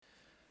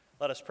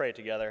Let us pray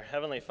together.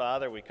 Heavenly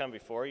Father, we come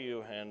before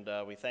you and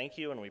we thank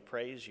you and we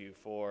praise you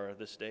for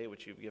this day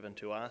which you've given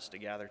to us to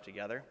gather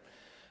together.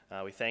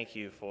 We thank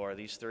you for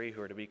these three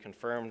who are to be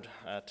confirmed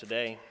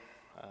today.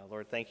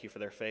 Lord, thank you for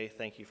their faith.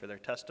 Thank you for their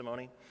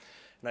testimony.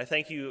 And I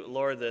thank you,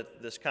 Lord,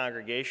 that this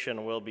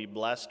congregation will be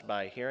blessed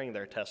by hearing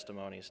their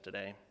testimonies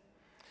today.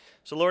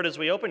 So, Lord, as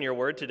we open your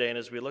word today and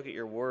as we look at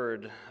your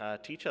word,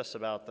 teach us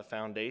about the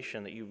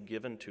foundation that you've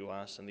given to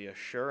us and the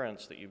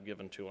assurance that you've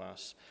given to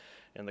us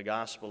in the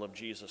gospel of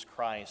Jesus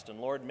Christ. And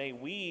Lord, may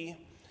we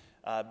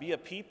be a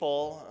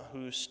people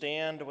who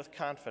stand with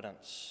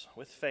confidence,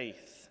 with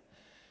faith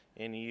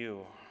in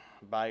you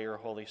by your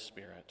Holy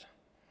Spirit.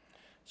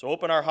 So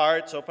open our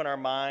hearts, open our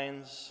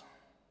minds.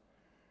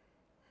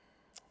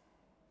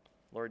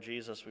 Lord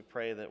Jesus, we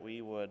pray that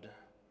we would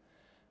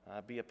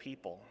be a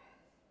people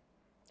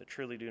that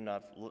truly do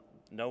not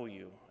know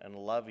you and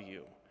love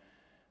you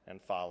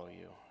and follow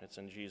you. It's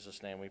in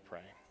Jesus' name we pray.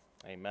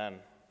 Amen.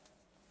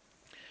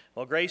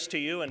 Well, grace to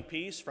you and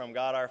peace from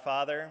God our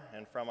Father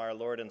and from our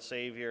Lord and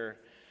Savior,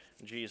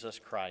 Jesus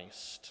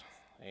Christ.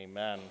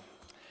 Amen.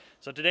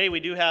 So today we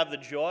do have the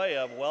joy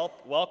of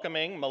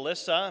welcoming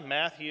Melissa,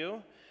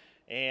 Matthew,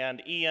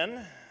 and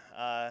Ian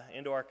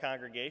into our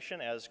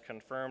congregation as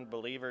confirmed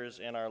believers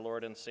in our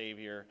Lord and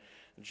Savior,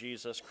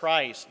 Jesus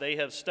Christ. They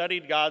have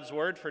studied God's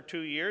Word for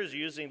 2 years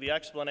using the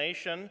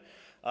explanation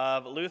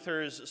of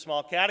Luther's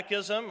Small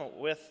Catechism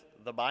with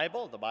the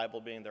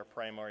Bible being their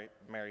primary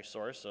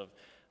source of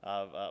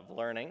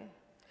learning.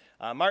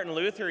 Martin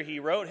Luther, he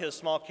wrote his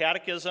Small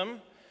Catechism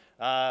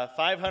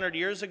 500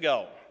 years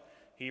ago.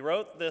 He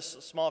wrote this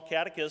Small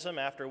Catechism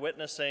after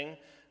witnessing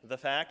the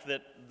fact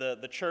that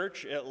the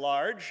church at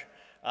large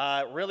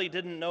really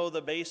didn't know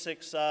the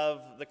basics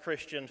of the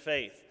Christian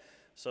faith.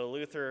 So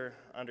Luther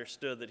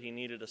understood that he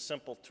needed a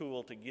simple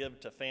tool to give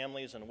to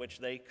families in which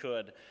they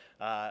could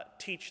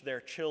teach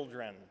their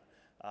children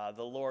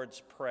the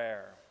Lord's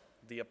Prayer,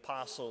 the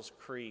Apostles'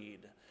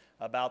 Creed,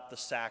 about the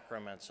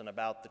sacraments and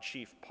about the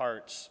chief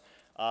parts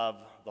of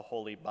the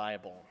Holy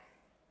Bible.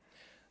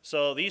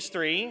 So these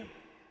three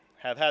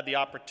have had the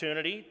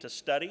opportunity to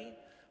study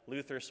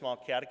Luther's Small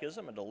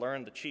Catechism and to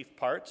learn the chief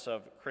parts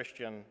of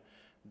Christian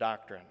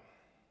doctrine.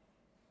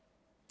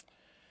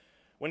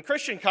 When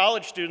Christian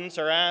college students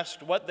are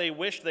asked what they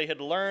wish they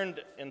had learned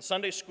in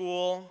Sunday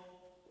school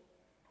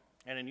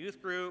and in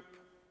youth group,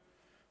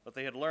 what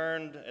they had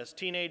learned as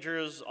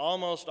teenagers,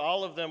 almost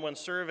all of them, when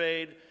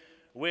surveyed,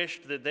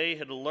 wished that they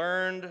had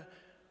learned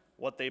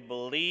what they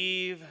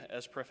believe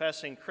as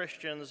professing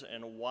Christians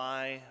and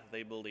why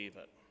they believe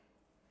it.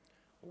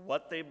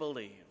 What they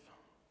believe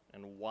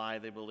and why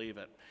they believe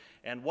it.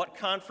 And what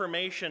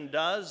confirmation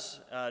does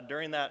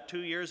during that 2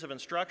 years of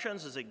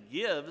instructions is it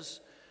gives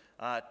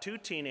to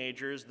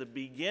teenagers the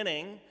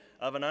beginning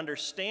of an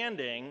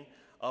understanding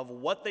of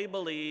what they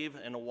believe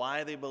and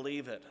why they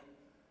believe it.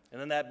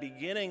 And then that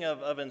beginning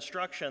of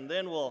instruction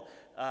then will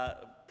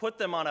put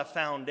them on a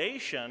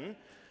foundation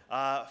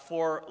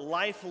for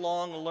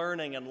lifelong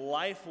learning and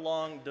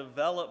lifelong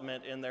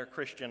development in their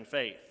Christian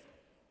faith.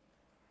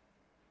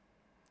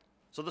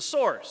 So the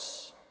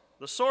source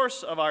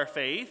of our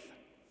faith,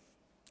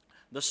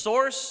 the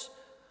source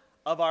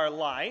of our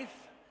life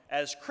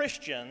as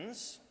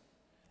Christians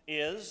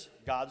is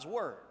God's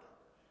Word.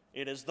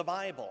 It is the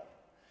Bible.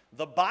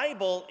 The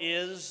Bible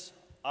is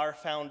our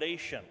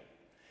foundation.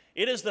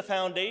 It is the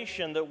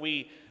foundation that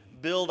we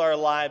build our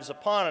lives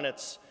upon,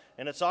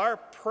 and it's our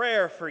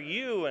prayer for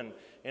you and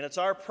it's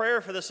our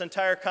prayer for this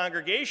entire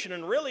congregation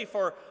and really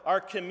for our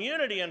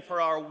community and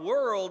for our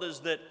world is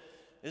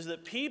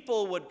that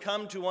people would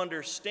come to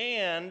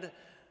understand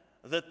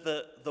that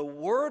the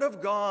Word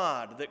of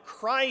God, that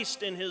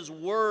Christ in His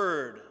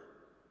Word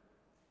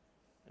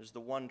is the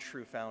one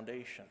true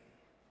foundation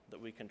that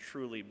we can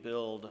truly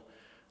build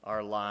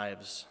our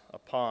lives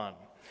upon.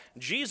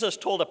 Jesus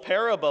told a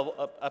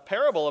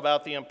parable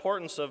about the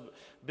importance of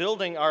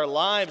building our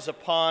lives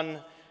upon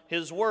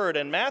His Word.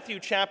 In Matthew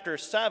chapter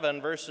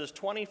 7, verses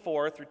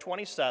 24 through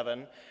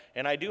 27,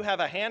 and I do have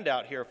a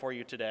handout here for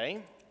you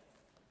today.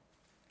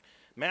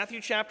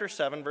 Matthew chapter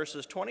 7,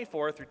 verses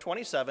 24 through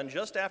 27,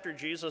 just after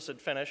Jesus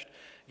had finished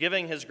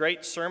giving his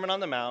great Sermon on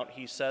the Mount,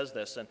 he says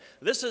this. And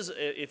this is,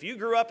 if you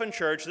grew up in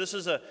church, this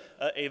is a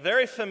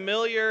very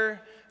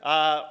familiar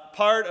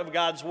part of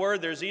God's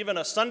Word. There's even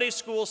a Sunday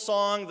school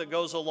song that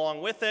goes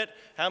along with it.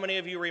 How many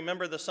of you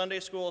remember the Sunday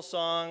school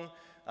song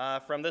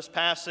from this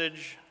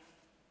passage?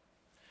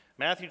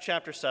 Matthew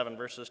chapter 7,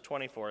 verses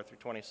 24 through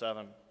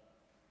 27.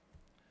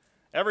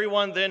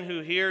 Everyone then who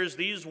hears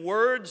these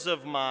words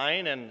of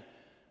mine and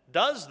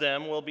does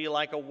them will be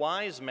like a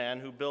wise man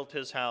who built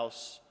his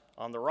house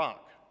on the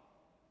rock.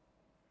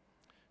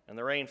 And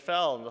the rain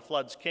fell, and the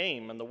floods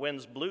came, and the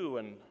winds blew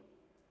and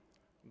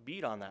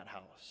beat on that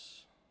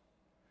house.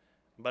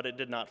 But it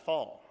did not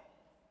fall,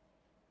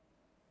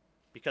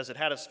 because it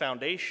had its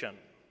foundation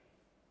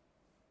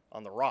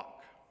on the rock.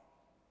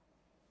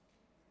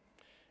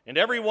 And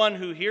everyone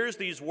who hears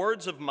these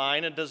words of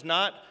mine and does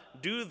not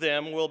do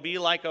them will be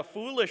like a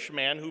foolish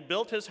man who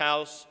built his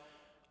house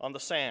on the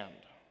sand.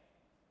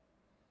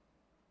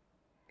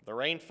 The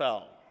rain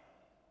fell,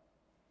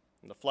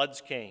 and the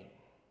floods came,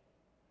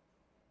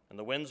 and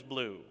the winds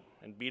blew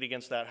and beat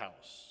against that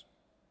house,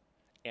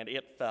 and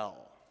it fell,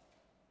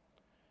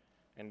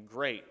 and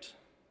great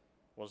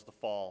was the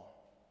fall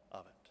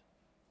of it.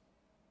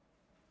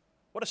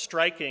 What a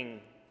striking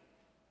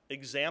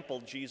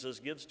example Jesus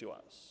gives to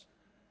us.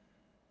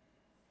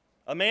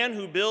 A man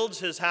who builds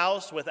his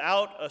house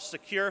without a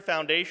secure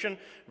foundation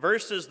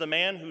versus the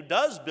man who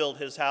does build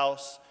his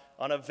house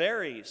on a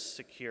very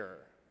secure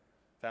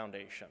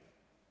foundation.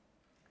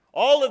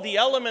 All of the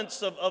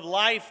elements of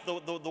life,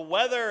 the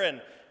weather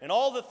and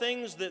all the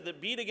things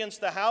that beat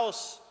against the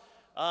house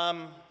are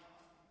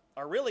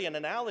really an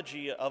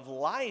analogy of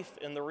life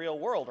in the real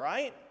world,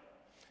 right?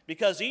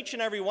 Because each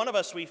and every one of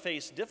us, we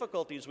face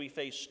difficulties, we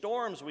face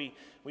storms, we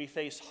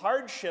face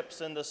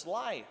hardships in this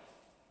life.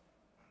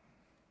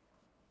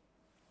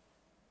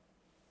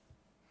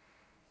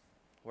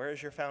 Where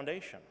is your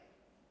foundation?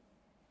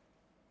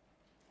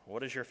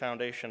 What is your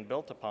foundation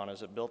built upon?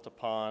 Is it built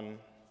upon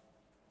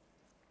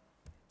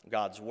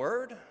God's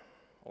Word,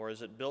 or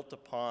is it built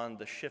upon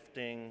the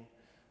shifting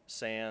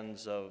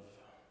sands of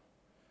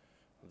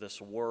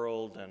this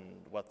world and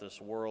what this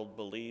world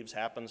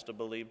happens to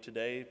believe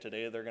today?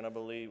 Today they're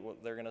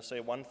going to say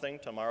one thing,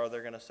 tomorrow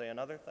they're going to say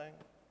another thing.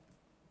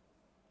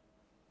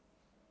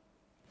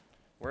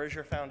 Where is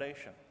your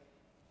foundation?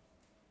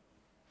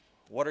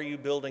 What are you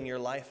building your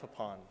life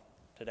upon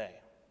today?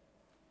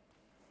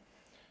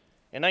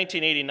 In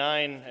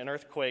 1989, an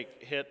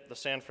earthquake hit the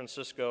San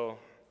Francisco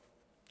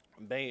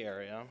Bay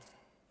Area.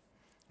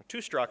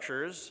 Two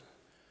structures,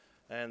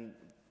 and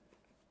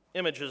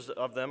images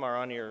of them are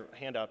on your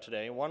handout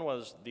today. One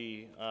was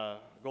the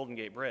Golden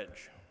Gate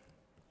Bridge.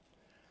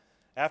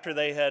 After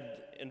they had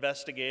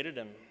investigated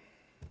and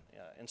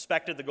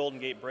inspected the Golden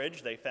Gate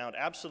Bridge, they found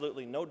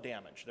absolutely no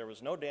damage. There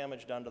was no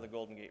damage done to the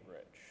Golden Gate Bridge.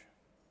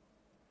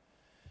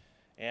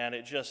 And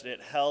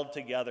it held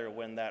together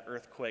when that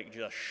earthquake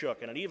just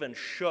shook. And it even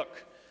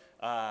shook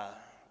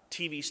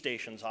TV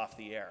stations off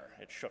the air.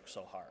 It shook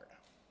so hard.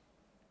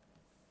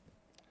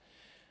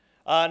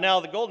 Now,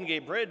 the Golden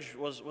Gate Bridge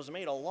was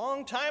made a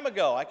long time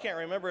ago. I can't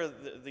remember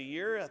the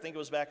year. I think it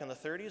was back in the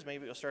 30s.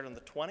 Maybe it was started in the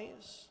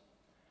 20s.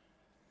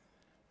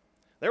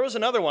 There was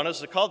another one. It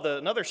was called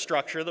another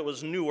structure that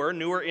was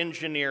newer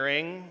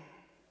engineering.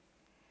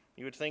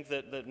 You would think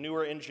that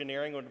newer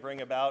engineering would bring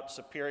about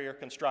superior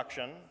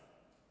construction.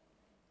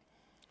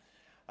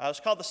 It was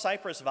called the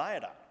Cypress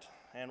Viaduct.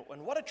 And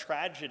what a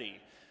tragedy.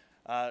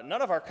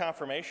 None of our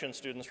confirmation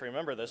students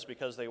remember this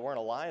because they weren't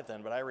alive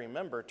then, but I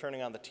remember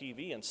turning on the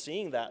TV and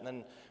seeing that, and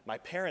then my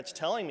parents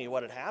telling me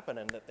what had happened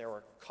and that there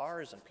were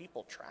cars and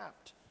people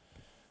trapped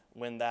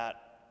when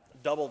that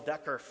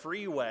double-decker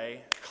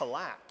freeway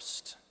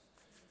collapsed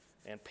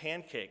and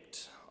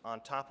pancaked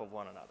on top of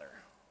one another.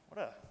 What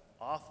an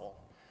awful,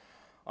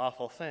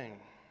 awful thing.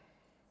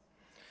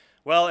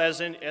 Well,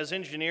 as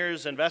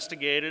engineers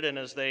investigated and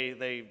as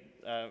they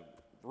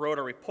wrote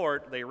a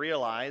report, they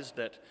realized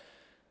that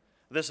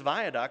this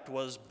viaduct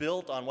was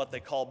built on what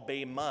they call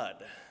bay mud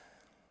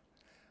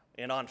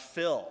and on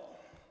fill.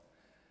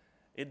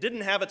 It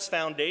didn't have its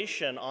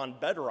foundation on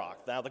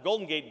bedrock. Now, the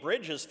Golden Gate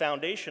Bridge's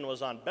foundation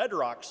was on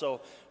bedrock,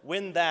 so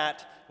when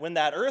that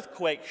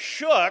earthquake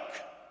shook,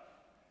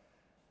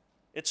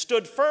 it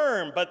stood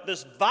firm, but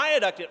this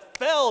viaduct, it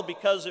fell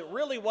because it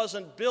really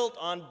wasn't built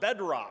on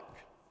bedrock.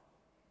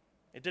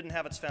 It didn't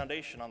have its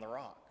foundation on the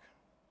rock.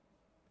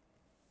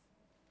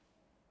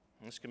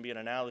 And this can be an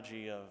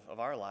analogy of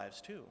our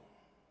lives too.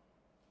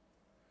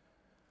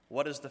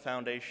 What is the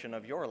foundation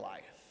of your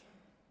life?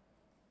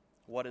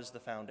 What is the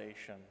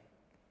foundation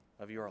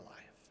of your life?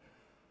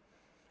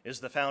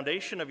 Is the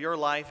foundation of your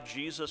life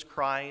Jesus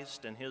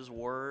Christ and His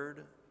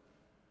Word?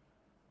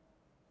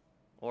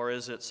 Or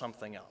is it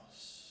something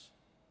else?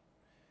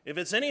 If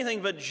it's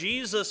anything but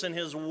Jesus and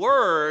His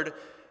Word,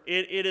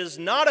 it is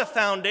not a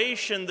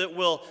foundation that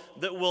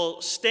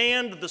will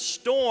stand the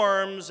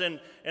storms and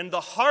the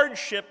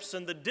hardships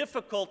and the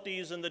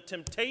difficulties and the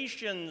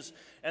temptations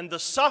and the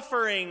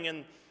suffering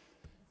and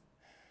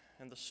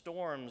the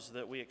storms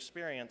that we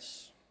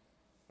experience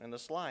in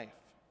this life.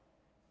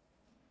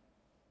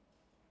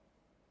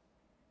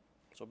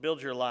 So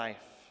build your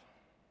life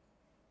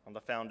on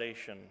the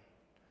foundation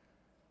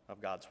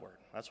of God's Word.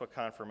 That's what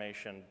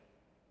confirmation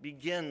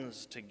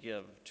begins to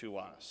give to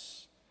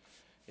us.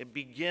 It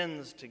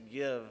begins to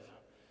give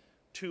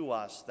to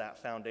us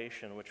that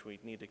foundation which we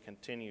need to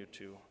continue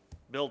to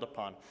build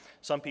upon.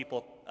 Some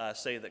people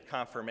say that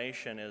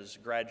confirmation is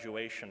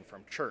graduation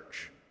from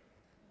church.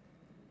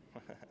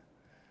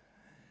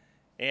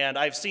 And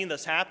I've seen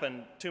this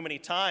happen too many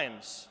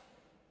times.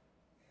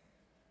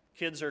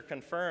 Kids are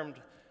confirmed,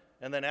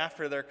 and then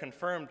after they're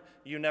confirmed,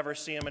 you never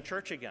see them in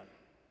church again.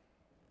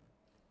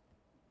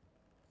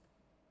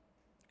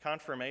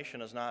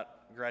 Confirmation is not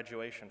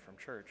graduation from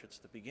church. It's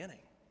the beginning.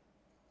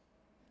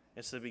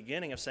 It's the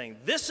beginning of saying,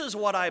 this is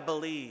what I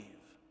believe.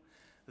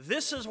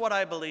 This is what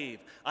I believe.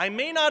 I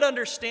may not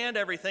understand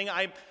everything.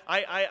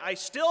 I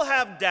still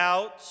have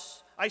doubts.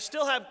 I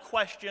still have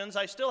questions.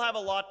 I still have a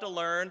lot to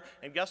learn.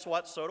 And guess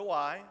what? So do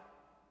I.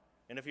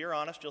 And if you're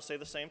honest, you'll say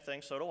the same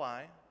thing, so do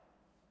I.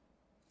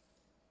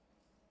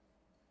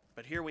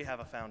 But here we have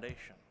a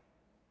foundation.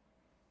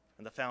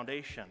 And the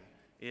foundation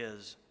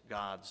is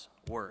God's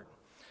Word.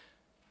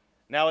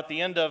 Now, at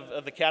the end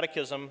of the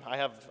catechism, I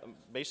have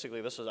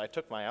basically I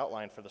took my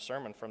outline for the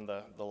sermon from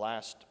the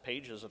last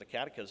pages of the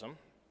catechism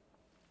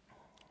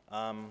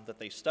that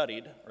they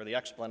studied, or the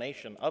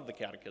explanation of the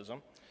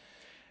catechism.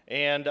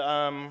 And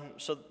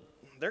so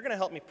they're going to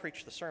help me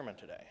preach the sermon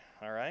today,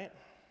 all right?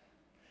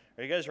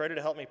 Are you guys ready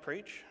to help me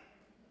preach?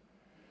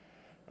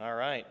 All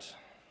right.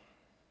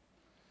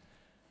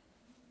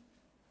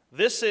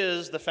 This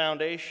is the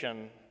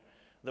foundation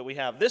that we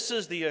have. This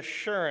is the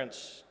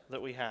assurance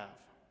that we have.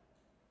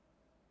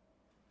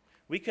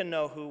 We can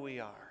know who we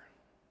are.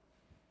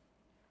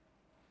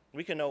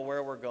 We can know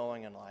where we're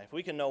going in life.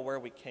 We can know where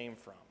we came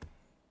from,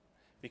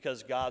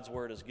 because God's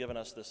Word has given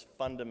us this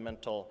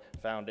fundamental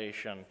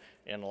foundation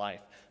in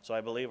life. So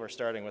I believe we're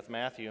starting with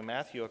Matthew.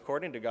 Matthew,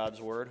 according to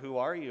God's Word, who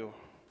are you?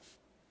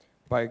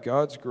 By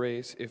God's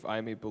grace, if I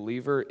am a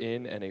believer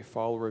in and a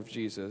follower of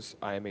Jesus,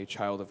 I am a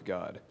child of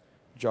God.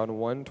 John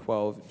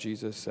 1:12,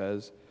 Jesus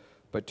says,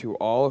 "But to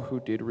all who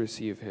did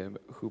receive him,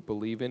 who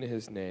believe in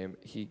his name,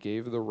 he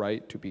gave the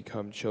right to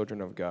become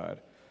children of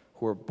God,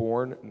 who are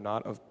born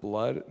not of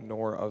blood,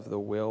 nor of the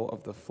will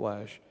of the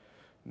flesh,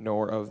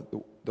 nor of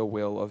the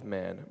will of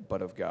man,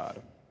 but of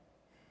God."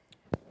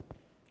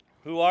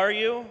 Who are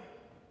you?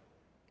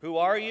 Who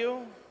are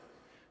you?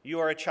 You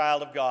are a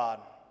child of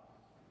God.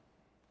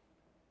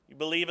 You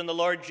believe in the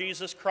Lord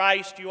Jesus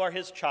Christ, you are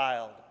his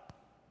child.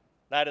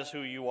 That is who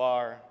you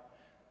are.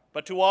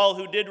 But to all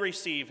who did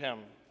receive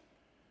him,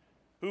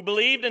 who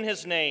believed in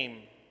his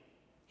name,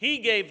 he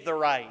gave the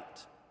right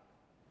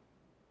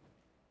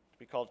to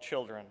be called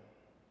children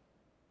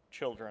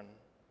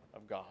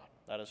of God.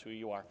 That is who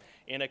you are.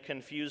 In a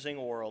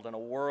confusing world, in a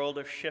world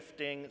of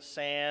shifting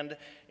sand,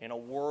 in a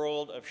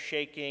world of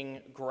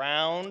shaking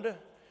ground,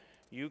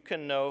 you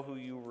can know who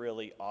you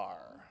really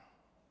are.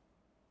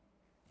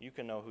 You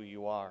can know who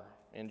you are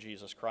in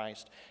Jesus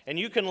Christ. And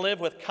you can live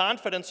with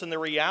confidence in the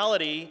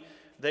reality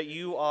that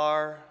you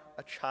are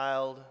a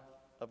child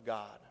of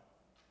God.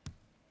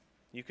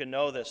 You can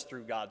know this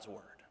through God's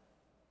Word.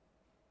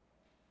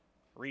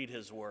 Read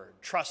his Word,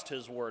 trust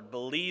his Word,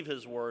 believe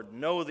his Word,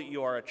 know that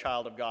you are a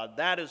child of God.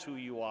 That is who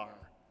you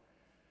are.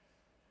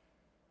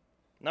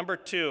 Number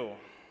 2,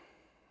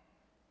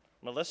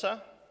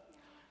 Melissa,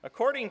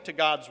 according to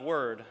God's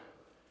Word,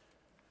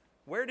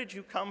 where did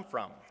you come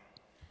from?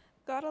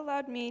 God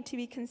allowed me to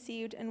be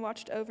conceived and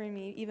watched over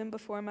me even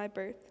before my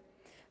birth.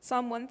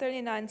 Psalm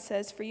 139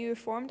 says, "For you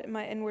formed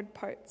my inward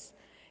parts.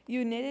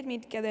 You knitted me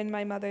together in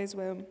my mother's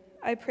womb.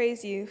 I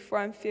praise you, for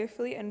I am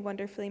fearfully and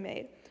wonderfully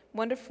made.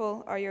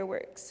 Wonderful are your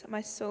works.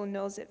 My soul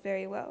knows it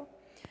very well.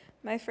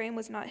 My frame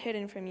was not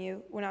hidden from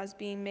you when I was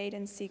being made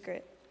in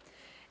secret,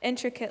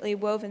 intricately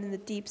woven in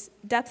the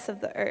depths of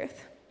the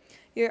earth.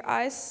 Your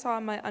eyes saw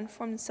my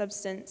unformed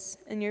substance.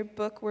 In your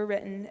book were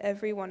written,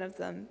 every one of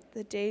them,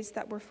 the days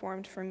that were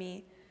formed for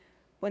me,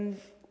 when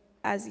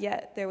as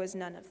yet there was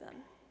none of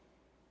them."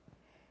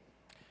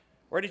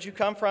 Where did you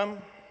come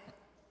from?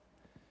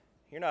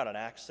 You're not an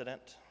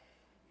accident.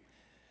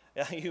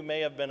 You may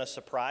have been a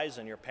surprise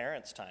in your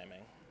parents'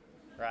 timing,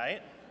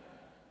 right?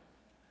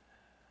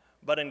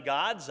 But in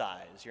God's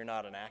eyes, you're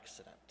not an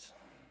accident.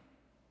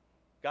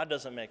 God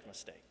doesn't make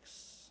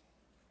mistakes.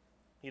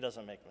 He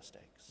doesn't make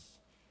mistakes.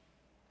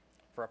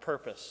 For a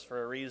purpose,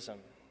 for a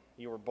reason,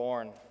 you were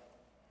born.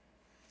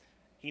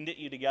 He knit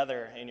you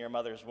together in your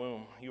mother's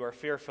womb. You are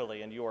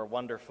fearfully and you are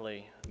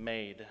wonderfully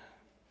made.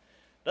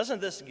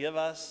 Doesn't this give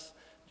us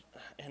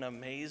an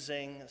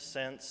amazing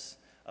sense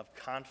of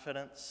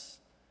confidence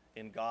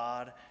in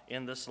God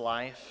in this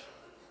life?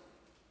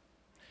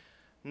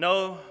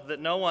 Know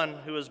that no one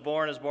who is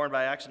born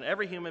by accident.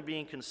 Every human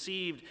being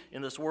conceived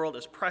in this world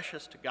is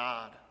precious to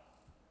God.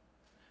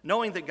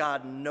 Knowing that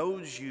God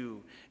knows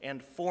you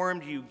and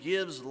formed you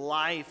gives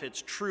life its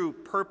true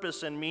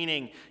purpose and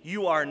meaning.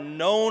 You are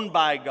known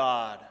by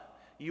God.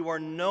 You are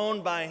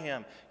known by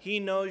him. He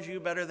knows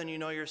you better than you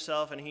know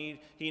yourself, and he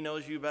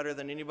knows you better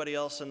than anybody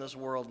else in this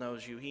world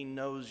knows you. He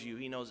knows you.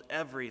 He knows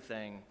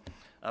everything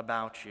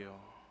about you,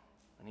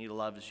 and he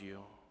loves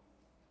you.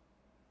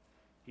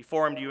 He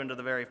formed you into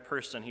the very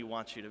person he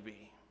wants you to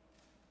be.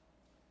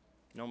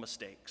 No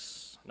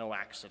mistakes, no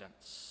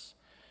accidents.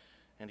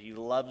 And he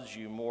loves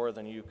you more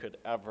than you could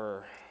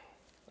ever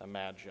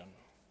imagine.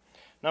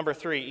 Number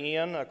 3,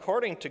 Ian,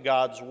 according to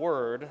God's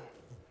Word,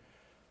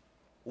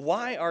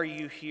 why are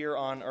you here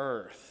on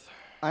earth?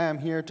 I am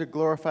here to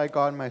glorify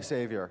God, my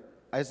Savior.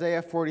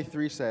 Isaiah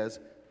 43 says,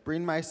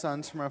 "Bring my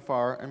sons from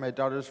afar and my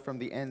daughters from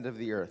the end of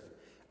the earth.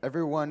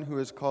 Everyone who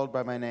is called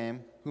by my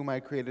name, whom I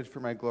created for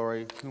my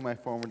glory, whom I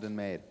formed and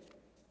made."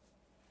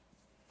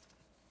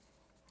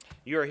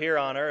 You are here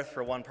on earth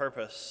for one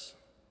purpose.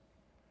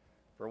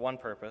 For one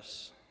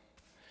purpose.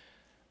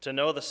 To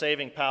know the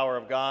saving power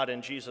of God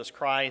in Jesus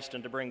Christ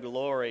and to bring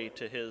glory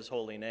to his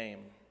holy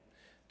name.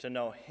 to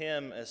know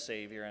him as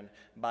Savior, and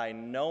by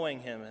knowing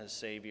him as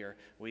Savior,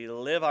 we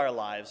live our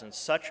lives in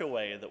such a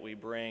way that we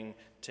bring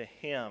to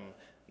him,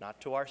 not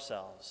to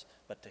ourselves,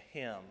 but to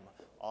him,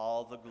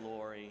 all the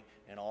glory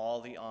and all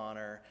the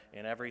honor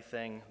in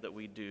everything that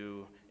we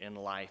do in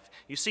life.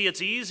 You see,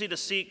 it's easy to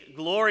seek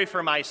glory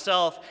for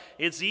myself.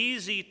 It's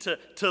easy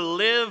to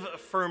live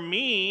for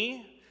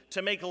me,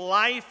 to make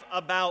life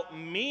about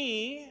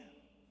me.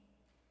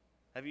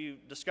 Have you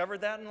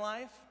discovered that in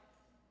life?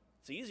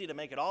 It's easy to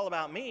make it all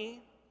about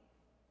me.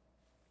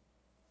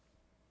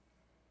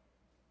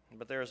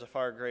 But there is a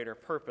far greater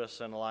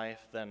purpose in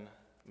life than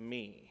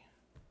me.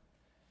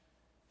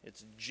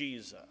 It's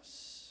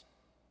Jesus.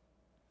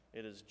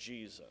 It is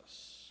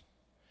Jesus.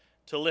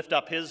 To lift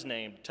up his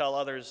name, to tell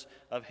others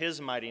of his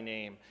mighty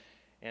name,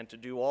 and to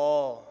do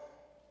all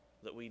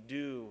that we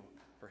do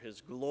for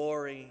his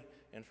glory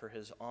and for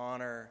his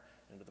honor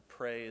and to the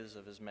praise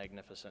of his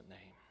magnificent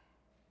name.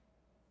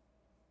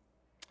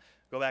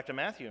 Go back to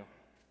Matthew.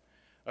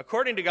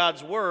 According to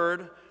God's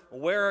word,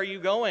 where are you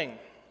going?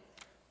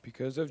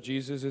 Because of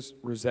Jesus'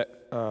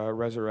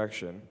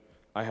 resurrection,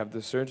 I have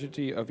the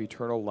certainty of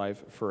eternal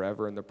life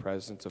forever in the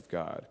presence of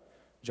God.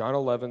 John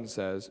 11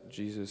 says,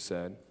 Jesus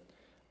said,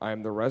 I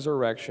am the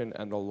resurrection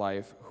and the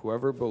life.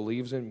 Whoever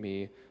believes in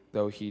me,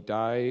 though he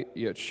die,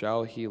 yet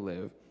shall he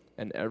live.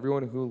 And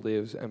everyone who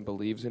lives and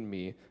believes in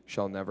me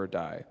shall never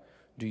die.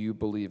 Do you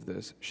believe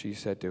this? She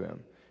said to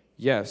him,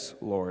 Yes,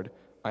 Lord,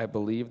 I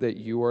believe that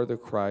you are the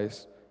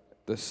Christ,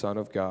 the Son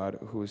of God,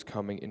 who is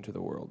coming into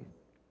the world.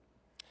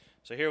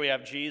 So here we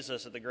have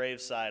Jesus at the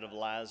graveside of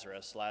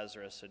Lazarus.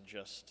 Lazarus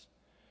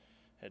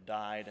had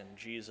died, and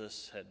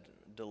Jesus had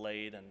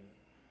delayed in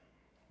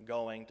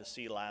going to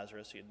see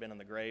Lazarus. He had been in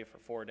the grave for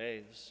 4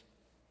 days.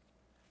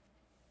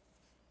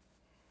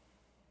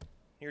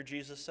 Here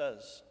Jesus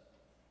says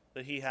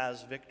that he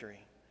has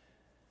victory.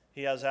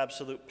 He has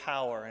absolute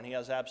power, and he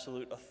has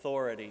absolute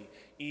authority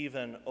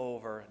even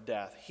over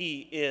death.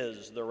 He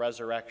is the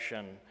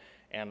resurrection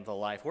and the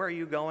life. Where are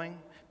you going?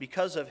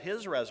 Because of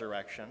his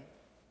resurrection,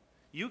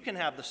 you can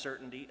have the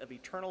certainty of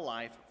eternal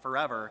life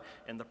forever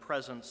in the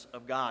presence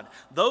of God.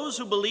 Those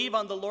who believe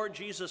on the Lord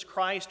Jesus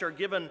Christ are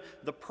given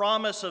the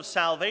promise of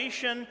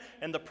salvation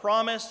and the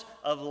promise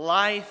of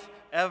life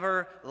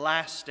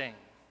everlasting.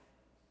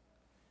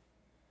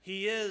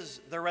 He is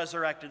the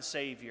resurrected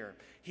Savior.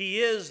 He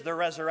is the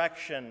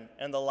resurrection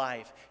and the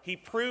life. He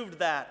proved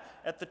that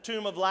at the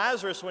tomb of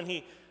Lazarus when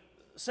he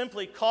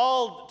simply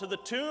called to the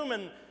tomb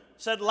and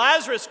said,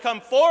 Lazarus,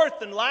 come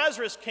forth. And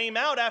Lazarus came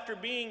out after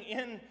being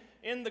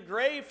in the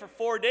grave for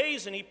 4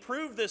 days, and he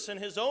proved this in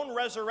his own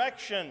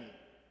resurrection.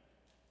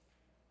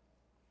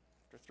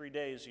 After 3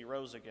 days, he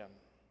rose again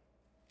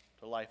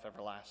to life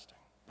everlasting.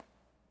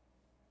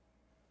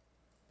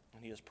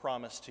 And he has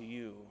promised to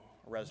you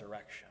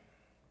resurrection.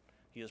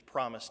 He has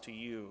promised to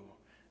you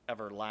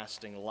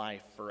everlasting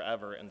life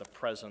forever in the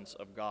presence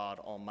of God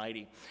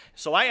Almighty.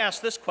 So I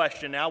ask this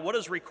question now, what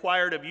is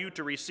required of you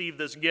to receive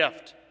this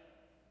gift?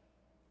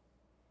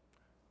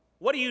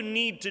 What do you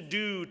need to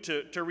do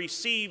to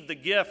receive the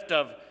gift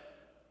of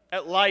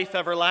life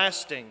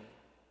everlasting?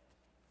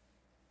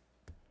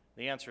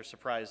 The answer is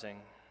surprising.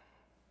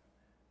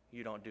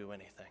 You don't do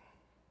anything.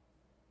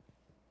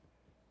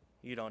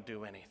 You don't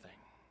do anything.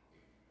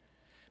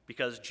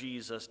 Because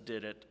Jesus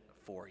did it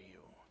for you.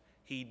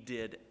 He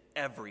did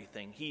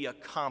everything. He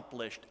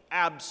accomplished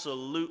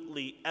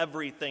absolutely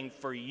everything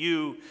for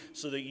you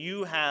so that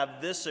you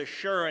have this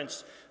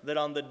assurance that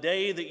on the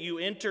day that you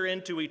enter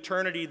into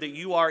eternity that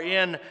you are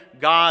in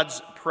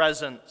God's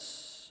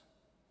presence.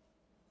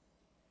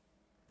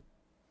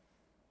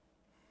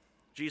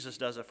 Jesus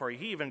does it for you.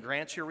 He even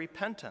grants you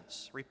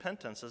repentance.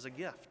 Repentance is a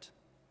gift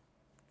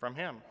from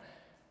him.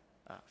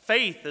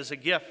 Faith is a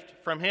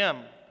gift from him.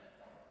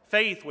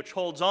 Faith which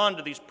holds on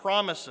to these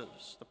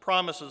promises, the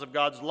promises of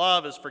God's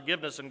love, his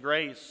forgiveness and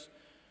grace.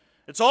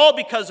 It's all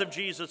because of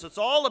Jesus. It's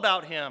all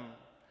about him.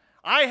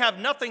 I have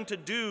nothing to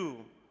do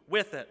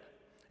with it.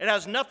 It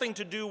has nothing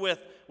to do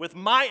with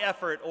my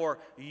effort or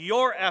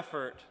your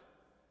effort.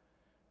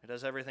 It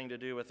has everything to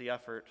do with the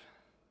effort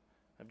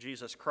of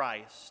Jesus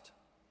Christ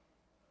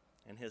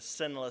in his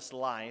sinless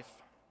life,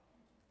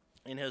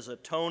 in his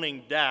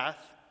atoning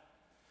death,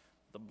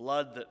 the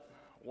blood that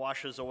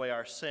washes away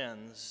our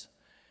sins,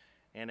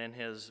 and in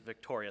his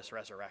victorious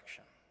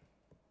resurrection.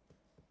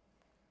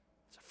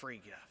 It's a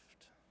free gift.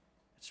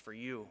 It's for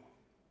you.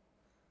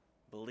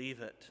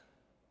 Believe it.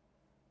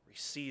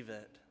 Receive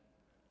it.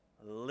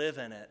 Live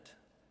in it.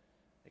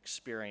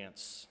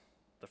 Experience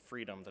the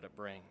freedom that it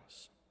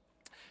brings.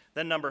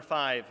 Then number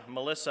 5,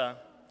 Melissa,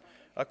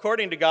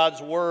 according to God's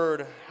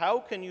word, how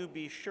can you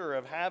be sure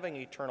of having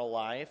eternal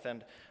life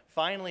and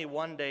finally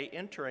one day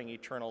entering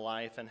eternal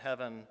life in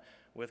heaven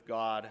with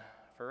God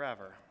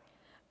forever?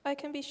 I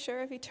can be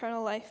sure of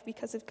eternal life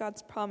because of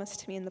God's promise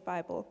to me in the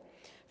Bible.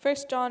 1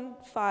 John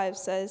 5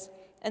 says,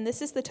 And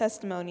this is the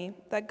testimony,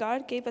 that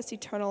God gave us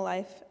eternal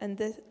life, and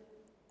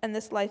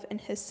this life in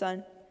his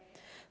Son.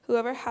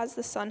 Whoever has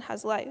the Son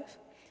has life.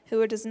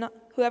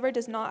 Whoever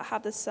does not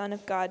have the Son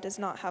of God does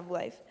not have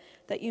life.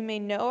 That you may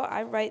know,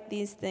 I write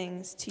these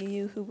things to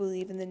you who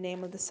believe in the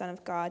name of the Son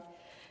of God,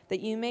 that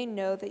you may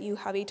know that you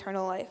have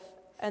eternal life.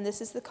 And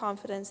this is the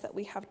confidence that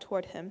we have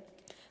toward him,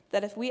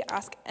 that if we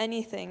ask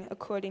anything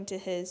according to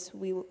his,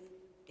 will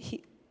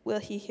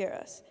he hear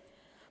us.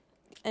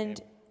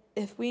 And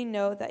if we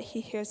know that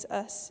he hears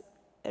us,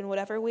 and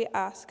whatever we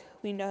ask,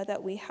 we know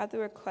that we have the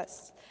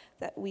requests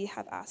that we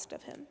have asked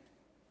of him.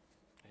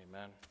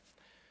 Amen.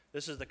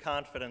 This is the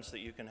confidence that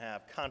you can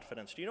have.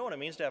 Confidence. Do you know what it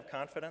means to have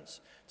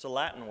confidence? It's a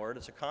Latin word.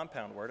 It's a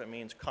compound word. It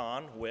means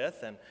con,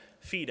 with, and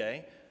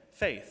fide,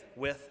 faith,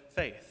 with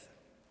faith.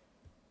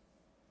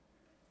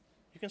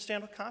 You can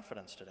stand with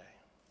confidence today.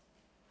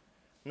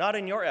 Not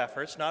in your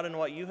efforts, not in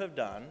what you have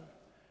done,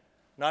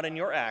 not in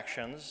your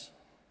actions.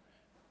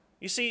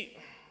 You see,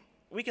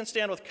 we can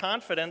stand with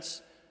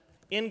confidence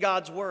in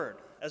God's word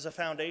as a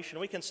foundation.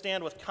 We can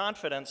stand with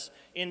confidence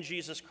in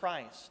Jesus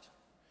Christ.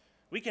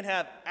 We can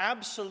have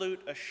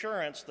absolute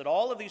assurance that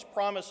all of these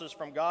promises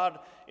from God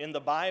in the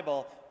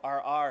Bible are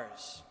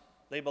ours.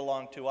 They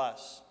belong to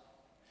us.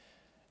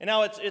 And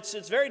now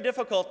it's very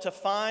difficult to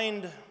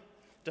find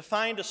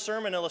a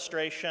sermon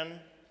illustration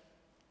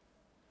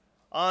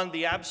on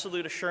the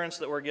absolute assurance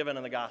that we're given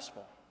in the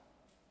gospel.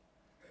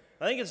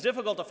 I think it's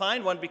difficult to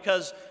find one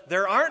because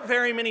there aren't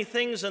very many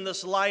things in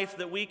this life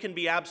that we can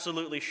be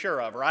absolutely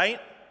sure of, right?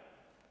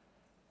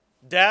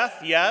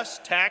 Death, yes.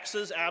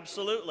 Taxes,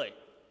 absolutely.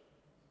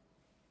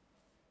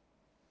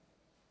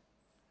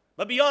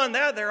 But beyond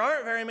that, there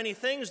aren't very many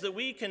things that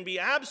we can be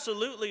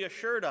absolutely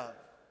assured of.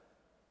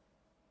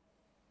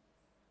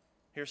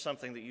 Here's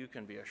something that you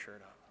can be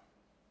assured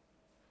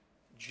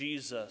of.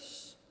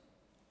 Jesus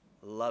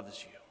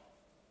loves you.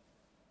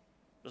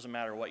 It doesn't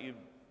matter what you've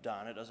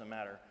done. It doesn't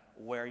matter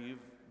where you've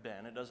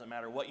been. It doesn't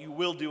matter what you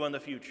will do in the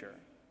future.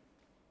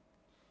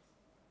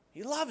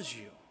 He loves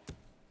you.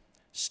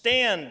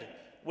 Stand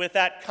with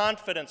that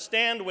confidence.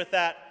 Stand with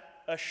that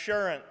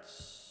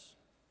assurance.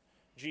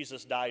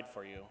 Jesus died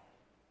for you.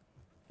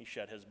 He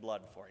shed his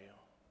blood for you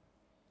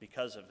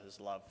because of his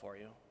love for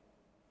you.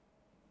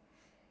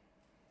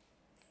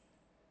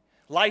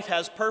 Life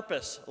has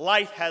purpose.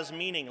 Life has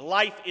meaning.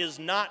 Life is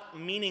not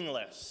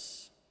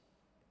meaningless.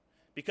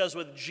 Because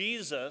with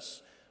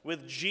Jesus,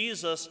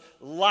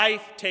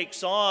 life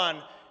takes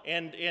on,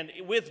 and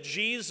with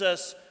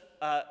Jesus,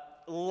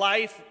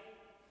 life,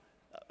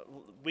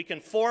 we can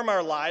form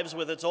our lives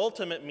with its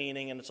ultimate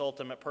meaning and its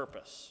ultimate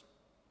purpose.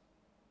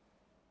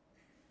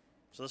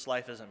 So this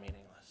life isn't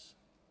meaningless.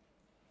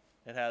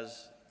 It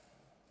has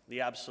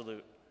the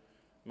absolute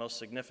most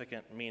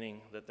significant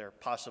meaning that there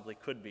possibly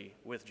could be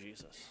with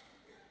Jesus.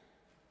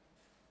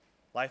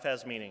 Life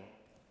has meaning,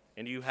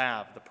 and you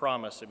have the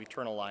promise of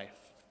eternal life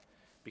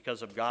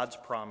because of God's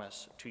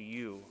promise to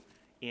you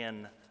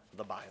in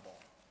the Bible.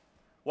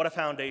 What a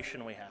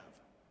foundation we have.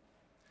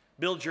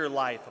 Build your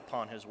life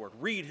upon his word.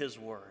 Read his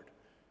word.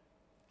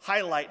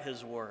 Highlight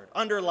his word.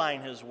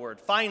 Underline his word.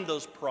 Find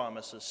those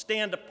promises.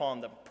 Stand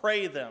upon them.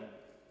 Pray them.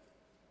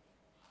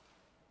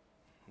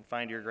 And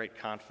find your great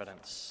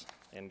confidence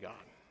in God.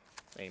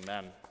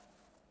 Amen.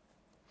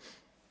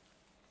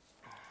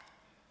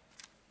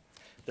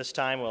 This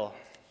time we'll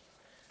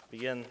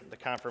begin the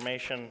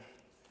confirmation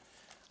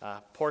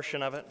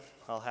portion of it.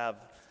 I'll have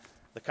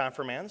the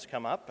confirmands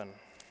come up and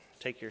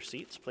take your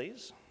seats,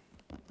 please.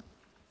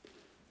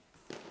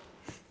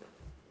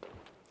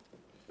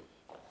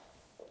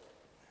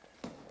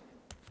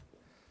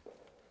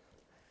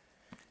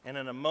 And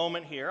in a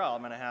moment here, I'm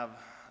going to have,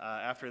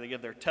 after they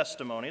give their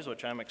testimonies,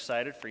 which I'm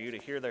excited for you to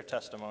hear their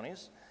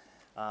testimonies,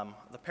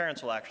 the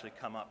parents will actually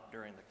come up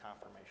during the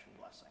confirmation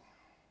blessing.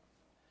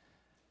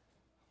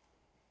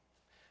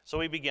 So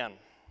we begin.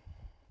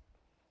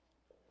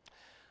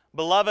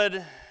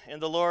 Beloved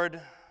in the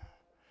Lord,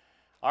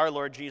 our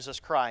Lord Jesus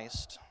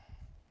Christ,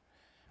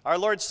 our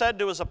Lord said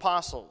to his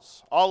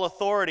apostles, "All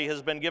authority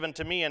has been given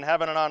to me in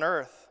heaven and on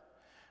earth.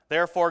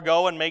 Therefore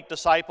go and make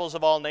disciples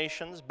of all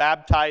nations,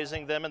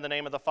 baptizing them in the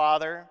name of the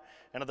Father,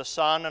 and of the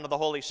Son, and of the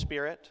Holy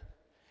Spirit,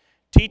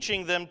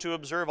 teaching them to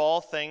observe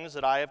all things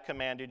that I have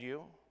commanded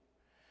you.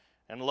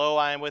 And lo,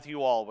 I am with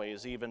you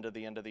always, even to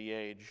the end of the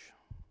age."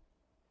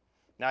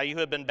 Now you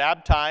have been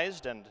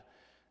baptized, and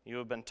you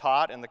have been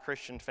taught in the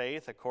Christian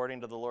faith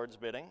according to the Lord's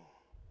bidding.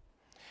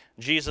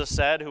 Jesus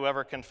said,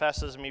 "Whoever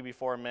confesses me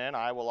before men,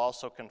 I will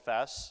also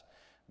confess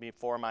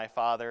before my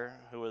Father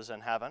who is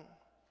in heaven.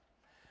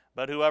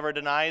 But whoever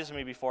denies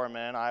me before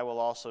men, I will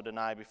also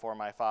deny before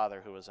my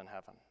Father who is in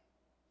heaven.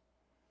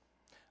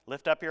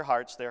 Lift up your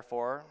hearts,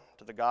 therefore,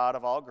 to the God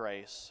of all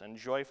grace, and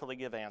joyfully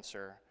give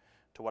answer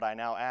to what I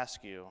now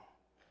ask you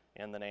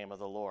in the name of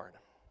the Lord."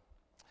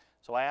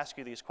 So I ask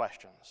you these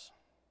questions.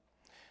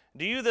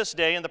 Do you this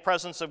day, in the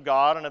presence of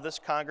God and of this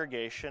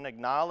congregation,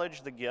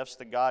 acknowledge the gifts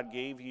that God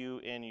gave you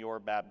in your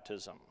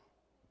baptism?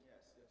 Yes,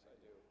 I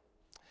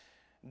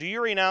do. Do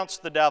you renounce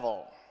the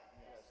devil?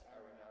 Yes, I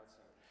renounce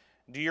him.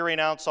 Do you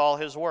renounce all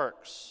his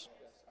works?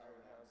 Yes, I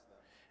renounce them.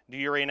 Do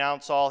you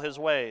renounce all his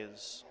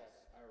ways? Yes,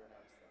 I renounce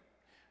them.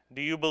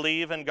 Do you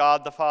believe in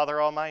God the Father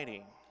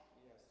Almighty?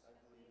 Yes, I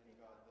believe in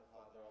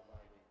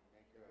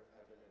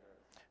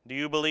Do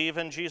you believe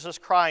in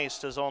Jesus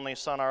Christ, his only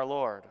Son, our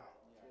Lord?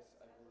 Yes,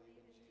 I believe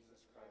in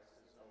Jesus Christ,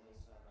 his only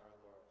Son, our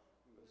Lord,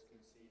 who was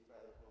conceived by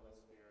the Holy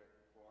Spirit,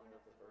 born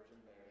of the Virgin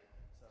Mary,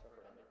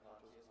 suffered under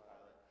Pontius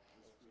Pilate,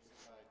 was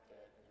crucified,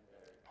 dead, and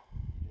buried.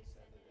 He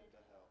descended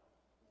into hell.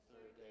 The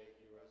third day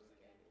he rose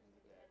again from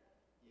the dead.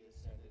 He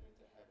ascended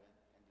into heaven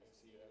and is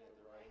seated at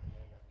the right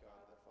hand of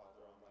God the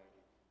Father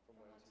Almighty,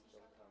 from whence he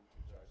shall come to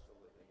judge the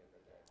living and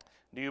the dead.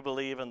 Do you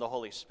believe in the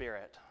Holy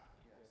Spirit?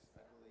 Yes,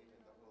 I believe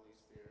in the Holy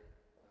Spirit,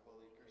 the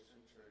holy Christian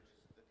church,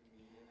 the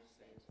communion of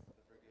saints, the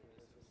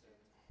forgiveness of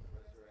sins, the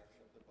resurrection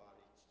of the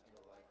body, and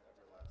the life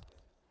everlasting.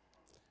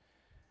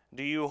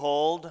 Do you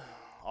hold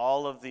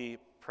all of the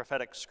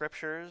prophetic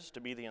scriptures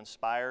to be the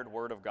inspired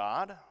word of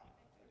God?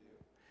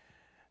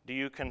 Do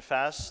you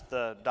confess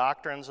the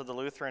doctrines of the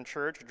Lutheran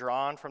Church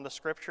drawn from the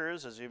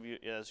scriptures as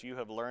you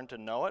have learned to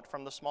know it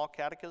from the small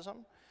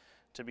catechism,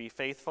 to be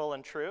faithful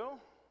and true?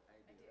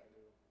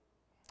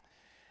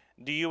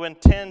 Do you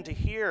intend to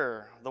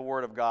hear the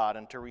word of God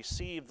and to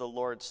receive the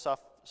Lord's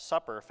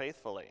Supper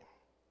faithfully?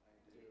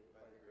 I do,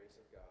 by the grace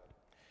of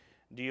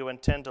God. Do you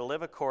intend to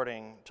live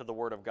according to the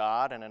word of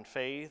God and in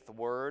faith,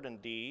 word,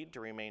 and deed to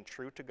remain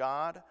true to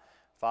God,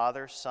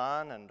 Father,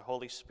 Son, and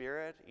Holy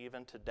Spirit,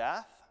 even to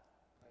death?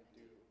 I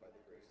do, by the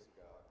grace of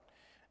God.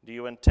 Do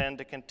you intend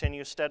to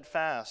continue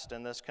steadfast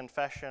in this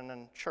confession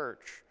and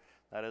church,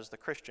 that is the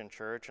Christian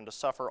church, and to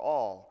suffer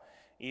all,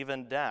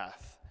 even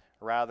death,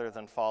 rather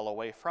than fall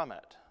away from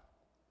it?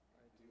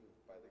 I do,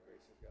 by the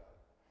grace of God.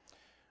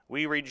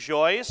 We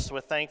rejoice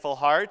with thankful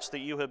hearts that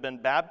you have been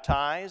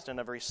baptized and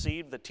have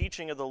received the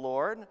teaching of the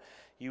Lord.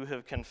 You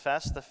have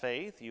confessed the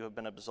faith. You have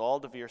been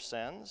absolved of your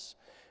sins.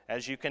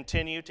 As you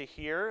continue to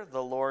hear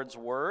the Lord's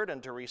word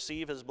and to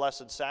receive his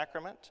blessed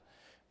sacrament,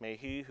 may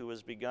he who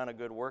has begun a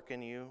good work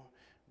in you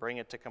bring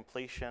it to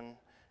completion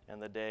in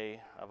the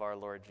day of our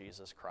Lord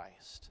Jesus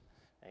Christ.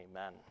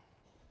 Amen.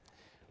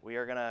 We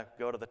are going to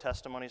go to the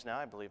testimonies now.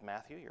 I believe,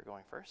 Matthew, you're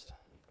going first.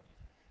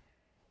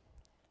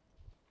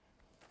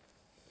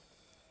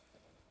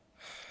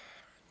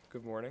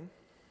 Good morning.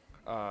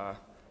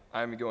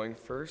 I'm going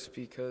first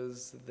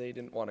because they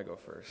didn't want to go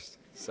first.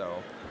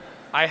 So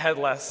I had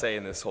less say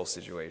in this whole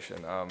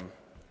situation.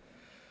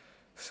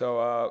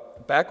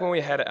 Back when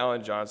we had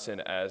Alan Johnson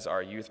as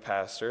our youth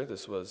pastor,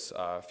 this was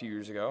a few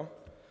years ago,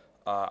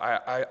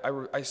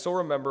 I still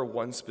remember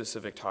one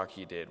specific talk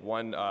he did,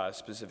 one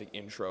specific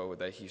intro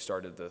that he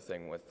started the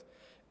thing with.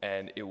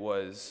 And it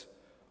was,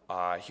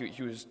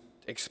 he was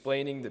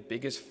explaining the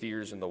biggest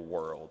fears in the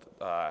world,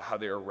 how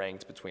they were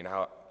ranked between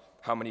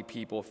how many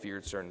people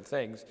feared certain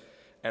things.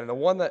 And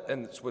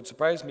what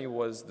surprised me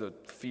was the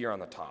fear on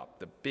the top.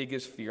 The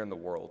biggest fear in the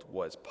world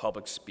was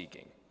public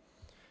speaking.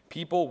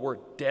 People were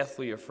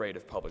deathly afraid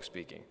of public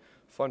speaking.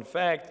 Fun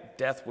fact,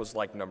 death was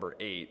like number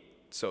 8,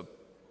 so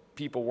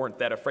people weren't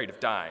that afraid of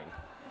dying.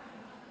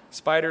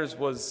 Spiders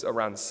was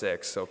around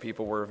 6, so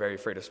people were very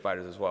afraid of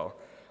spiders as well.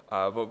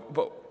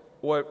 But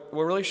what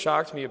really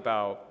shocked me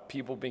about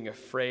people being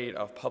afraid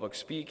of public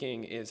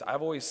speaking is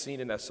I've always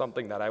seen it as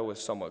something that I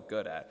was somewhat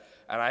good at.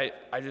 And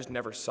I just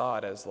never saw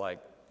it as like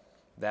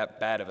that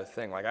bad of a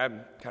thing. Like,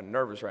 I'm kind of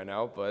nervous right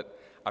now, but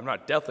I'm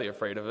not deathly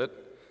afraid of it.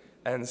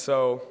 And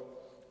so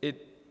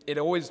it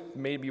always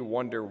made me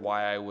wonder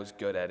why I was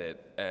good at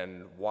it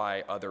and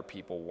why other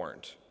people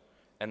weren't.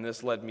 And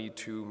this led me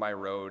to my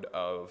road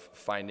of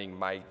finding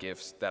my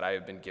gifts that I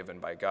have been given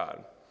by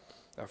God.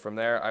 Now, from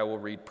there, I will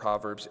read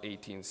Proverbs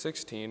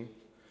 18:16,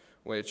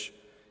 which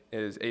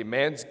is, "A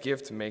man's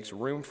gift makes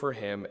room for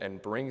him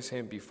and brings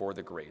him before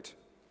the great."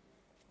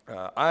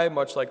 I,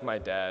 much like my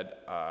dad,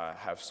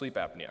 have sleep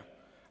apnea.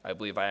 I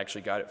believe I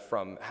actually got it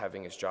from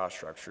having his jaw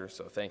structure,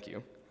 so thank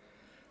you.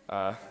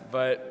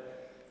 But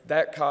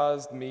that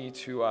caused me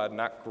to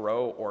not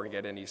grow or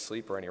get any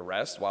sleep or any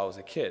rest while I was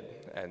a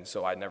kid. And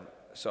so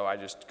I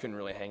just couldn't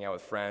really hang out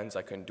with friends.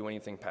 I couldn't do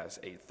anything past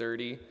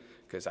 8:30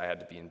 because I had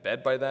to be in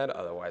bed by then.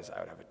 Otherwise,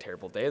 I would have a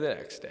terrible day the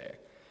next day.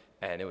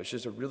 And it was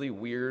just a really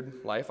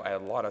weird life. I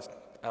had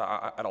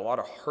a lot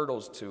of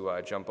hurdles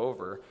to jump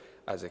over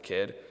as a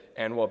kid.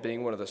 And while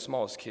being one of the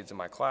smallest kids in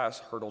my class,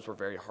 hurdles were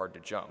very hard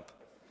to jump.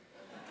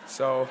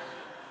 So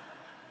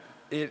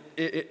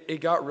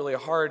it got really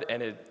hard,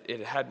 and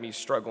it had me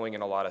struggling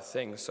in a lot of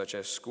things, such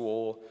as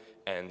school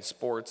and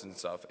sports and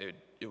stuff.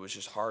 It was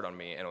just hard on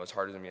me, and it was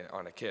harder than me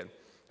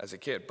as a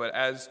kid. But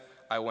as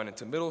I went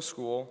into middle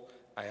school,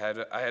 I had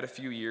a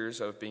few years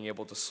of being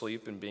able to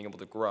sleep and being able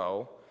to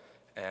grow,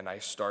 and I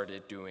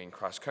started doing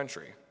cross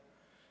country.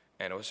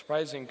 And it was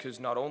surprising because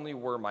not only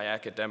were my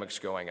academics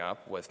going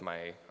up with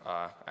my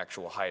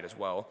actual height as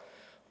well,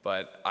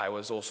 but I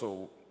was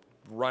also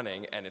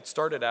running, and it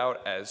started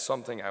out as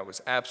something I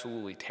was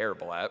absolutely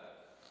terrible at.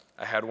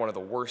 I had one of the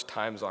worst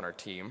times on our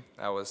team.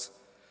 That was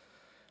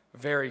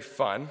very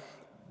fun,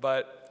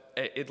 but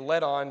it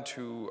led on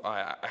to,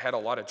 I had a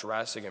lot of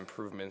drastic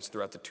improvements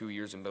throughout the 2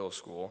 years in middle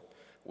school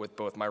with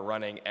both my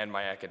running and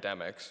my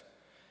academics.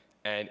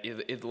 And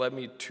it led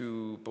me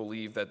to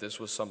believe that this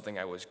was something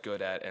I was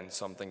good at and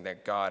something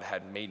that God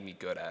had made me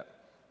good at.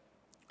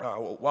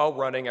 While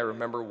running, I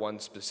remember one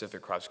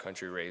specific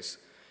cross-country race.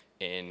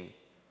 in,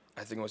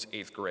 I think it was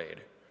 8th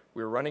grade.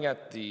 We were running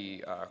at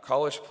the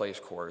College Place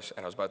course,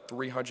 and I was about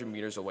 300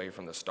 meters away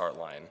from the start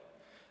line.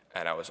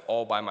 And I was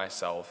all by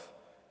myself,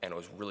 and it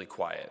was really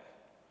quiet.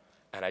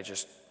 And I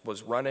just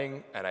was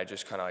running, and I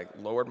just kind of like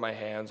lowered my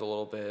hands a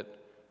little bit,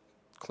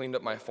 cleaned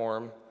up my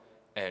form,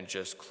 and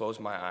just closed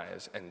my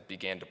eyes and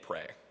began to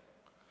pray.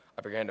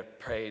 I began to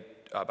pray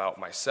about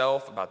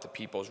myself, about the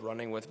people I was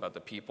running with, about the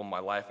people in my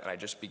life, and I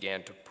just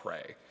began to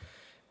pray.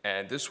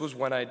 And this was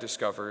when I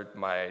discovered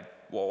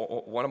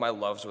one of my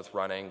loves with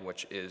running,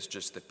 which is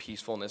just the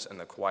peacefulness and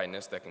the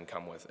quietness that can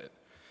come with it.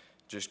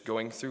 Just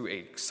going through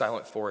a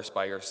silent forest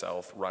by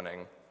yourself,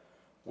 running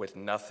with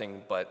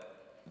nothing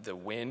but the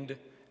wind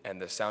and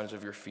the sounds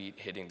of your feet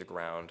hitting the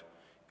ground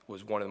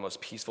was one of the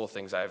most peaceful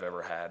things I've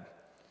ever had.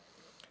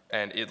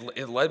 And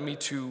it led me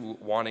to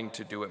wanting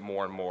to do it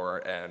more and more,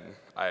 and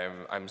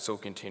I'm still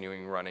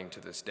continuing running to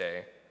this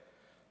day.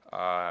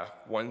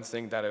 One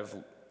thing that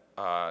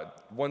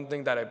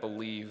I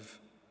believe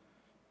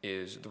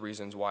is the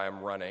reasons why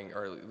I'm running,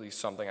 or at least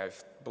something I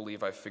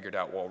believe I've figured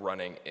out while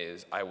running,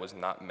 is I was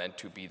not meant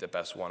to be the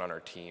best one on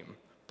our team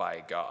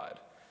by God.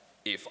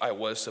 If I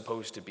was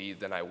supposed to be,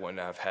 then I wouldn't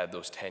have had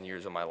those 10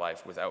 years of my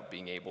life without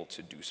being able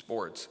to do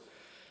sports.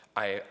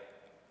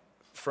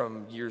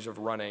 From years of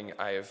running,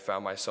 I have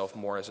found myself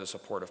more as a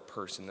supportive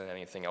person than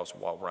anything else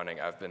while running.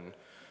 I've been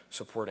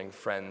supporting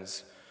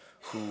friends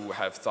who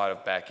have thought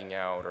of backing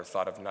out or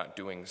thought of not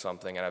doing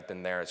something, and I've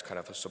been there as kind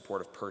of a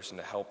supportive person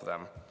to help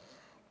them.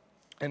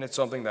 And it's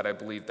something that I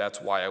believe that's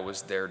why I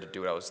was there to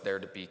do it. I was there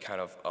to be kind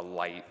of a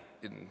light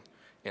in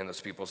those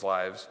people's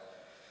lives.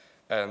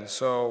 And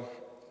so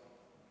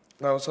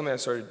that was something I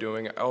started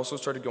doing. I also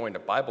started going to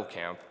Bible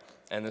camp.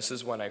 And this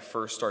is when I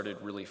first started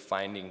really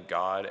finding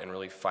God and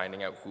really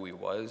finding out who he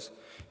was.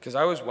 Because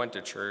I always went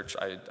to church.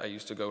 I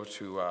used to go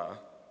to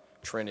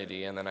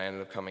Trinity, and then I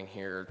ended up coming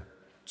here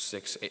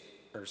 7,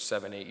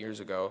 8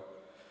 years ago,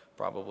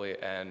 probably.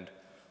 And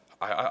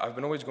I've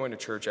been always going to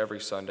church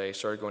every Sunday,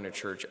 started going to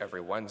church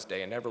every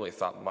Wednesday, and never really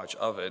thought much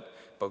of it.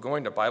 But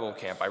going to Bible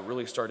camp, I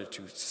really started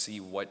to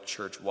see what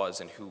church was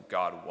and who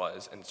God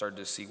was, and started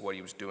to see what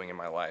he was doing in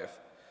my life.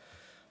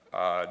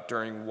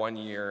 During 1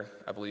 year,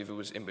 I believe it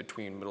was in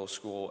between middle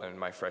school and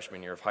my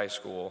freshman year of high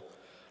school,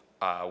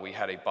 we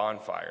had a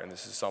bonfire, and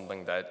this is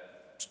something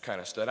that kind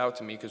of stood out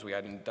to me because we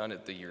hadn't done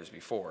it the years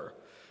before.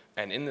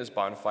 And in this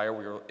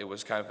bonfire, it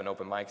was kind of an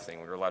open mic thing.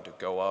 We were allowed to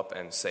go up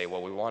and say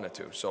what we wanted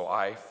to. So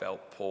I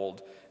felt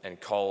pulled and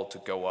called to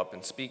go up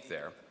and speak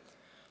there.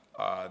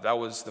 That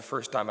was the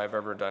first time I've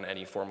ever done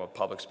any form of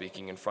public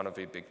speaking in front of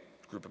a big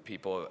group of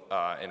people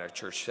in a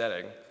church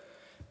setting.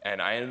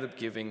 And I ended up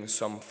giving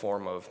some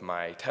form of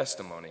my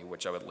testimony,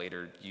 which I would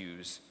later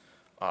use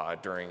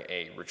during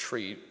a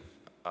retreat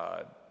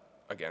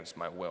against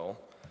my will.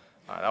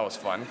 That was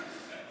fun.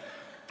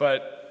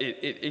 But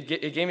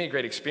it gave me a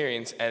great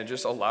experience, and it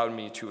just allowed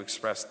me to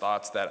express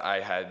thoughts that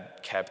I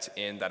had kept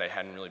in that I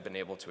hadn't really been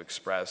able to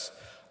express.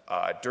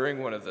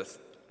 During one of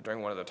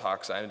the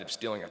talks, I ended up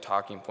stealing a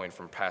talking point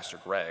from Pastor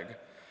Greg,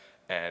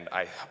 and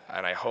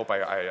I hope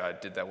I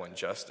did that one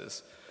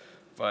justice.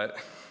 But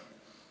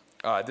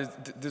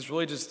this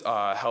really just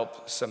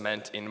helped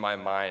cement in my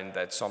mind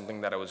that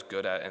something that I was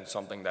good at and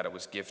something that I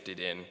was gifted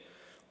in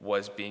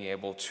was being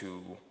able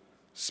to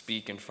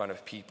speak in front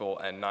of people,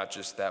 and not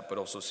just that, but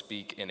also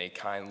speak in a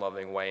kind,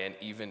 loving way, and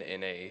even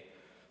in a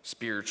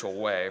spiritual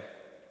way.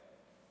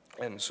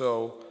 And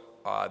so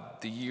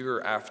the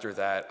year after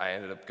that, I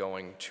ended up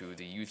going to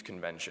the youth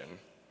convention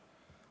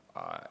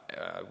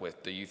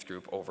with the youth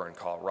group over in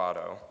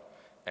Colorado.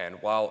 And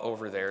while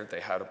over there,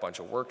 they had a bunch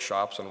of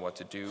workshops on what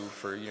to do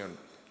for,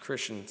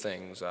 Christian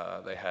things.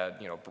 They had,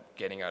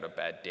 getting out of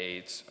bad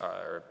dates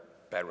or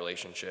bad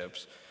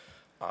relationships,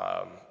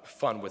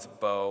 fun with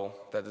Bo.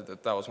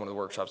 That was one of the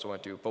workshops I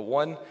went to. But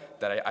one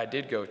that I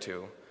did go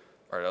to,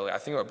 or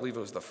I believe it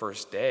was the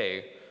first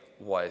day,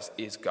 was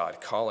Is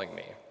God Calling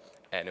Me?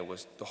 And it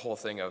was the whole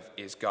thing of,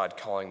 is God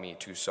calling me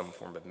to some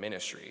form of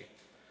ministry?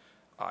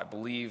 I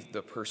believe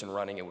the person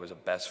running it was a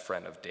best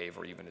friend of Dave,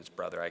 or even his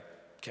brother. I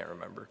can't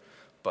remember.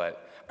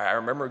 But I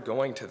remember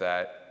going to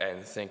that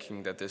and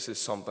thinking that this is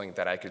something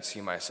that I could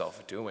see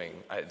myself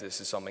doing. This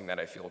is something that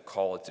I feel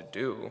called to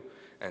do,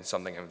 and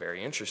something I'm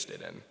very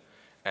interested in.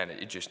 And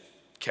it just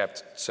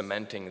kept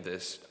cementing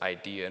this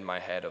idea in my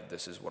head of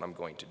this is what I'm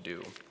going to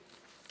do.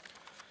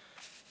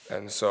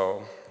 And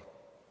so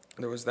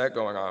there was that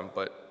going on,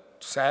 but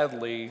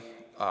sadly,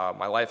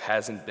 my life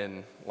hasn't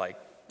been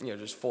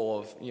just full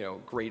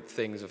of, great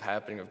things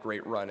happening, of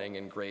great running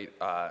and great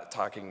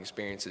talking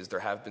experiences.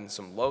 There have been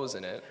some lows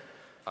in it,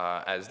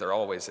 as there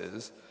always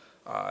is.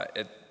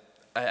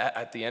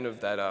 At the end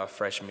of that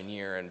freshman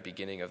year and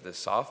beginning of the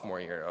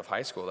sophomore year of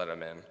high school that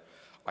I'm in,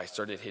 I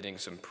started hitting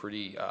some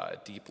pretty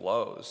deep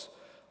lows.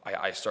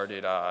 I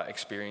started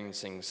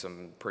experiencing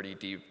some pretty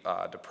deep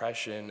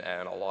depression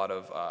and a lot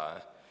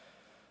of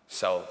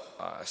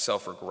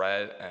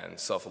self-regret and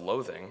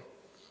self-loathing.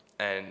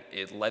 And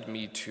it led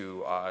me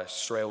to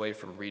stray away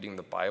from reading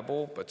the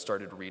Bible, but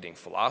started reading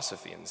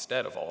philosophy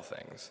instead, of all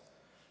things.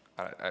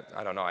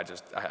 I don't know,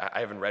 I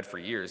haven't read for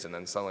years, and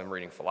then suddenly I'm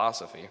reading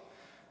philosophy.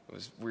 It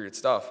was weird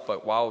stuff,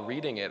 but while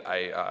reading it,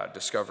 I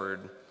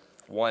discovered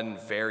one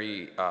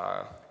very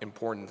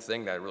important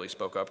thing that really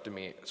spoke out to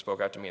me,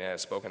 and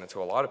has spoken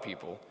to a lot of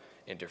people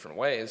in different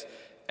ways,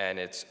 and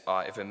it's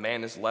if a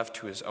man is left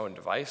to his own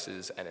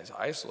devices and is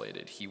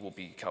isolated, he will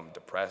become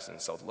depressed and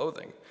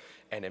self-loathing.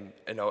 And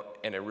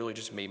it really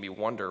just made me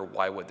wonder,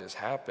 why would this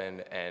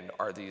happen, and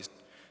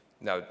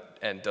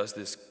does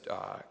this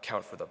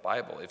count for the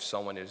Bible? If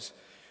someone is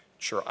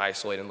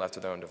isolated and left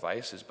to their own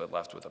devices, but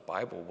left with the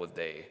Bible, would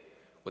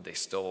they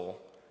still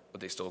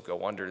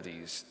go under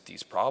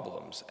these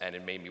problems? And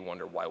it made me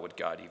wonder, why would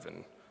God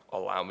even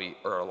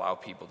allow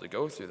people to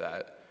go through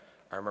that?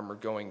 I remember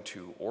going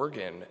to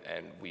Oregon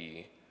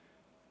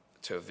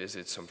to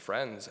visit some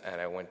friends,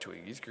 and I went to a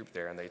youth group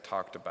there, and they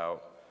talked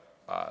about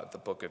the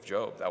book of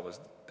Job. That was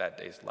that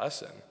day's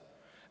lesson.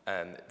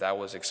 And that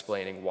was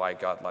explaining why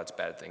God lets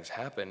bad things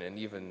happen. And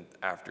even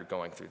after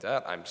going through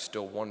that, I'm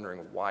still wondering,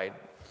 why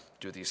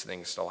do these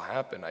things still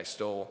happen? I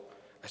still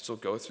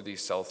go through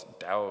these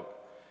self-doubt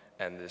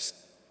and this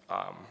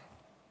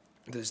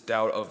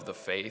doubt of the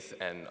faith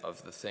and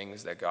of the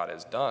things that God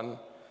has done.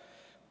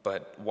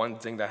 But one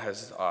thing that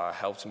has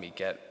helped me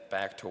get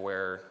back to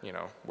where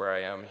I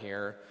am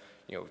here,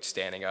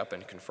 standing up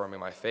and confirming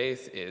my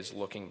faith, is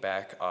looking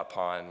back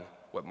upon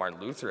what Martin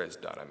Luther has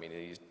done. I mean,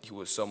 he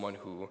was someone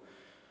who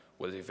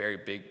was a very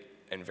big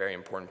and very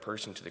important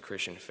person to the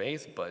Christian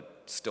faith,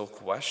 but still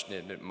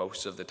questioned it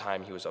most of the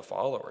time he was a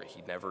follower.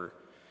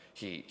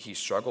 He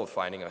struggled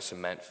finding a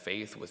cement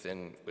faith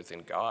within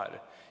God,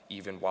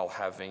 even while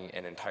having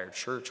an entire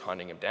church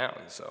hunting him down.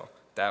 So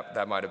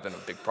that might have been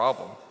a big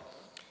problem.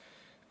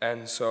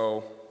 And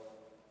so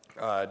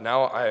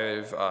now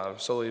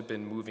I've slowly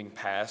been moving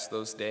past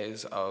those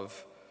days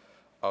of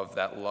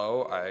that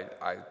low.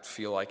 I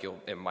feel like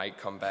it might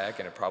come back,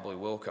 and it probably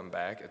will come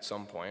back at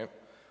some point.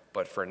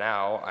 But for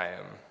now, I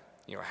am,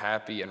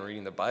 happy and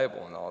reading the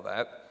Bible and all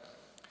that.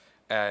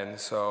 And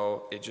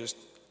so it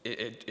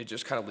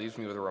just kind of leaves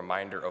me with a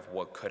reminder of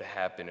what could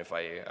happen if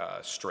I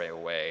stray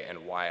away,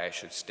 and why I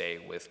should stay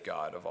with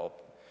God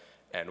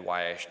and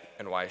why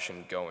I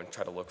shouldn't go and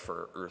try to look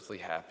for earthly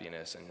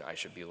happiness, and I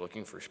should be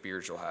looking for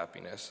spiritual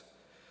happiness.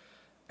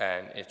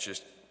 And it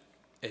just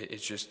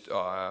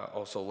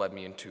also led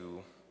me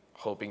into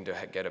hoping to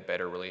get a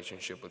better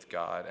relationship with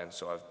God. And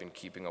so I've been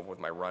keeping up with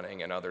my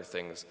running and other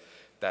things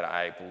that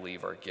I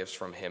believe are gifts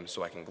from Him,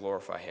 so I can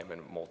glorify Him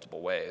in multiple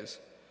ways.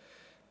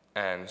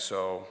 And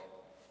so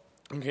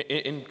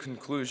in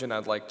conclusion,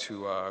 I'd like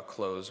to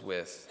close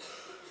with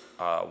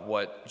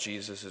what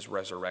Jesus'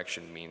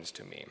 resurrection means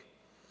to me.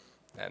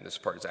 And this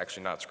part is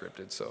actually not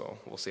scripted, so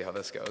we'll see how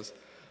this goes.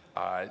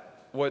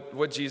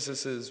 What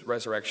Jesus'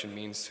 resurrection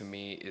means to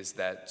me is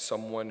that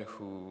someone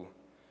who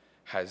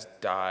has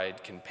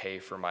died can pay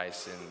for my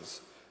sins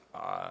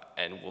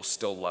and will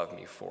still love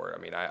me for it.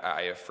 I mean,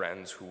 I have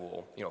friends who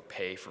will,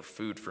 pay for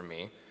food for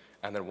me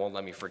and then won't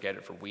let me forget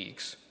it for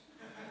weeks.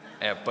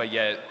 But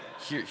yet,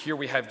 here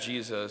we have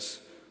Jesus,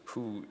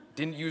 who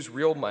didn't use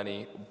real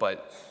money,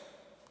 but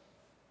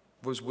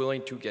was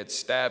willing to get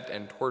stabbed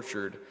and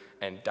tortured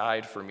and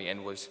died for me,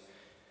 and was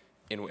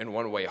in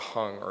one way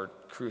hung or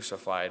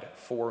crucified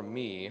for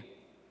me.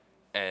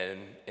 And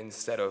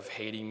instead of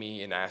hating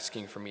me and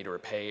asking for me to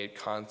repay it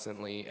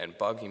constantly and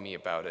bugging me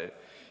about it,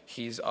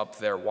 He's up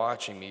there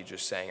watching me,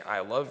 just saying, I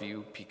love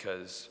you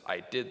because I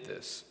did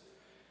this,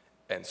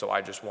 and so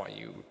I just want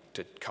you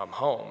to come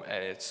home.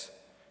 And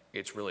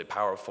it's really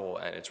powerful,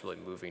 and it's really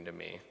moving to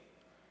me.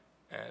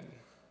 And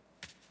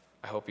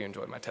I hope you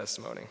enjoyed my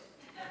testimony.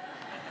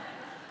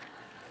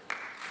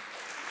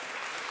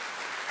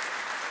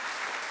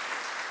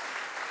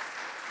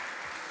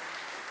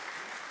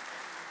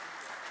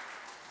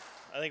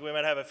 I think we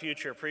might have a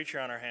future preacher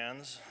on our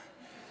hands.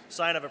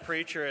 Sign of a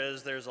preacher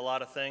is there's a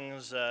lot of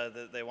things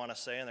that they want to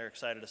say, and they're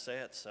excited to say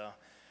it. So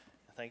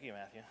thank you,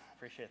 Matthew.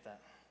 Appreciate that.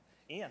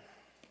 Ian.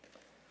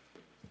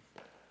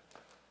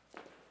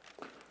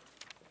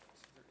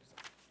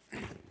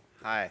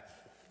 Hi.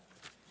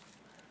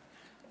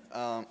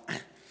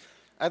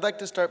 I'd like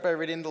to start by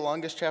reading the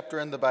longest chapter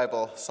in the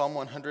Bible, Psalm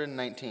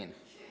 119.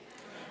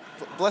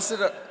 Blessed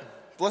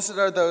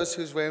are those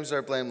whose ways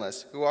are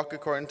blameless, who walk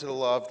according to the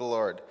law of the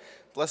Lord.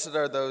 Blessed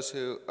are those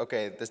who...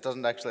 Okay, this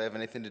doesn't actually have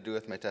anything to do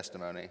with my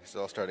testimony,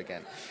 so I'll start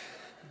again.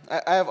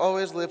 I have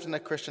always lived in a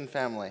Christian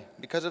family.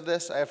 Because of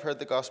this, I have heard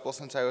the gospel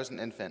since I was an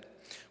infant.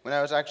 When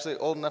I was actually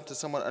old enough to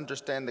somewhat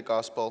understand the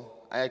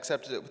gospel, I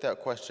accepted it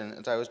without question,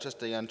 as I was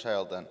just a young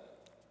child then.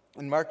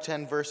 In Mark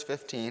 10, verse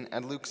 15,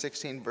 and Luke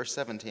 16, verse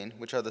 17,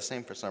 which are the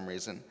same for some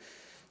reason,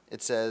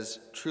 it says,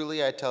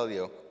 "Truly I tell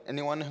you,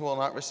 anyone who will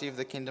not receive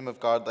the kingdom of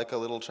God like a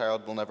little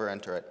child will never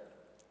enter it."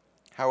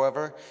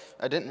 However,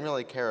 I didn't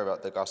really care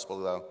about the gospel,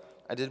 though.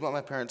 I did what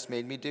my parents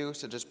made me do,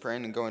 such as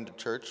praying and going to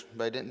church,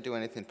 but I didn't do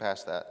anything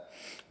past that.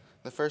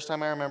 The first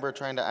time I remember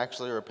trying to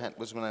actually repent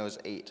was when I was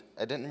 8.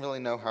 I didn't really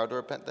know how to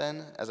repent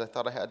then, as I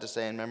thought I had to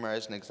say and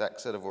memorize an exact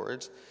set of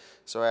words.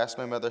 So I asked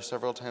my mother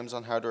several times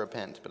on how to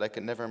repent, but I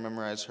could never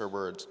memorize her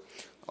words,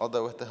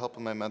 although with the help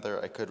of my mother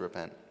I could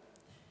repent.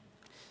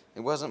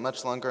 It wasn't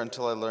much longer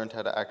until I learned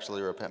how to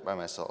actually repent by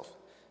myself.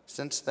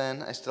 Since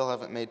then, I still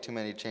haven't made too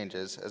many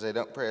changes, as I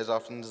don't pray as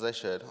often as I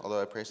should,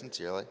 although I pray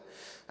sincerely.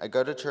 I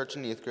go to church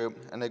and youth group,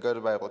 and I go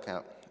to Bible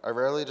camp. I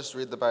rarely just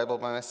read the Bible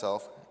by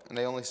myself, and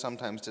I only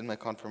sometimes did my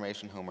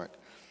confirmation homework.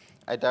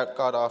 I doubt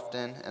God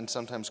often, and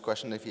sometimes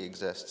question if he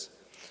exists.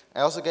 I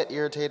also get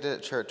irritated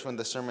at church when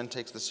the sermon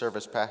takes the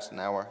service past an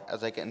hour,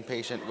 as I get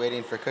impatient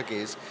waiting for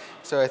cookies,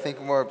 so I think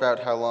more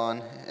about how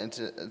long it's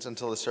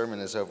until the sermon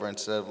is over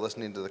instead of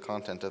listening to the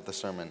content of the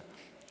sermon.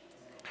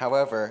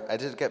 However, I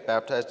did get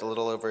baptized a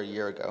little over a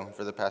year ago, and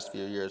for the past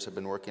few years have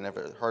been working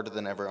harder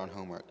than ever on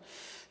homework.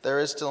 There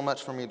is still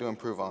much for me to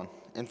improve on.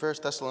 In 1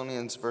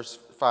 Thessalonians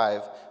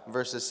 5,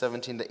 verses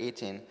 17 to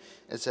 18,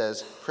 it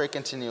says, "Pray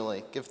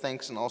continually, give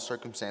thanks in all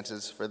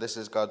circumstances, for this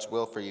is God's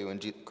will for you in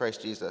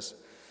Christ Jesus."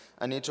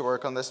 I need to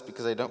work on this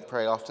because I don't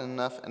pray often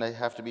enough, and I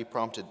have to be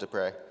prompted to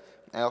pray.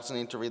 I also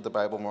need to read the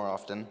Bible more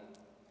often,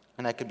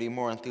 and I could be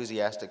more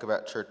enthusiastic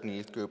about church and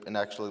youth group and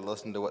actually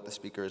listen to what the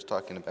speaker is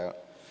talking about.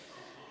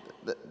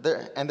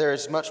 There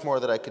is much more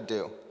that I could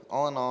do.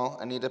 All in all,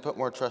 I need to put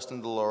more trust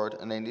in the Lord,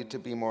 and I need to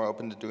be more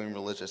open to doing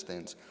religious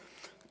things.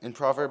 In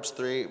Proverbs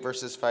 3,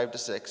 verses 5 to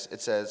 6,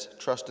 it says,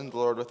 "Trust in the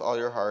Lord with all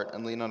your heart,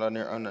 and lean not on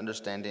your own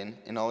understanding.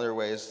 In all your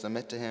ways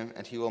submit to him,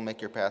 and he will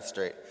make your path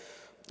straight."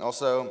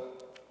 Also,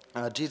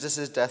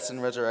 Jesus' death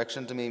and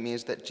resurrection to me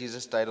means that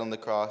Jesus died on the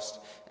cross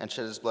and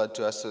shed his blood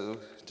to us to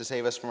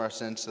save us from our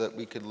sins so that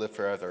we could live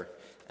forever.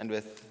 And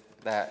with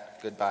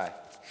that, goodbye.